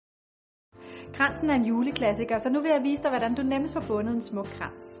Kransen er en juleklassiker, så nu vil jeg vise dig, hvordan du nemmest får bundet en smuk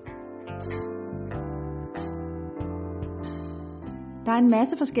krans. Der er en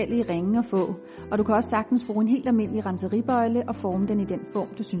masse forskellige ringe at få, og du kan også sagtens bruge en helt almindelig renseribøjle og forme den i den form,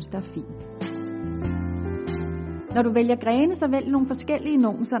 du synes, der er fin. Når du vælger grene, så vælg nogle forskellige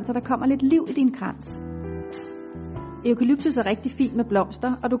nogen, så der kommer lidt liv i din krans. Eukalyptus er rigtig fint med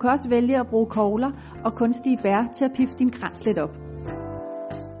blomster, og du kan også vælge at bruge kogler og kunstige bær til at pifte din krans lidt op.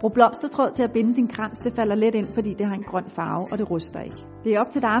 Brug blomstertråd til at binde din krans, det falder let ind, fordi det har en grøn farve, og det ruster ikke. Det er op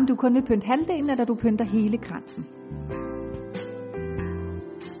til dig, om du kun vil pynte halvdelen, eller du pynter hele kransen.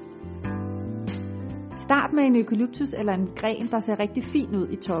 Start med en eukalyptus eller en gren, der ser rigtig fin ud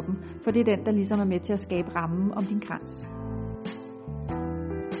i toppen, for det er den, der ligesom er med til at skabe rammen om din krans.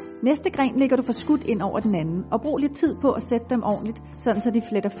 Næste gren lægger du forskudt ind over den anden, og brug lidt tid på at sætte dem ordentligt, sådan så de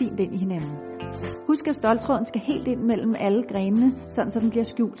fletter fint ind i hinanden. Husk, at ståltråden skal helt ind mellem alle grenene, sådan så den bliver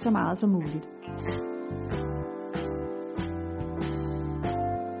skjult så meget som muligt.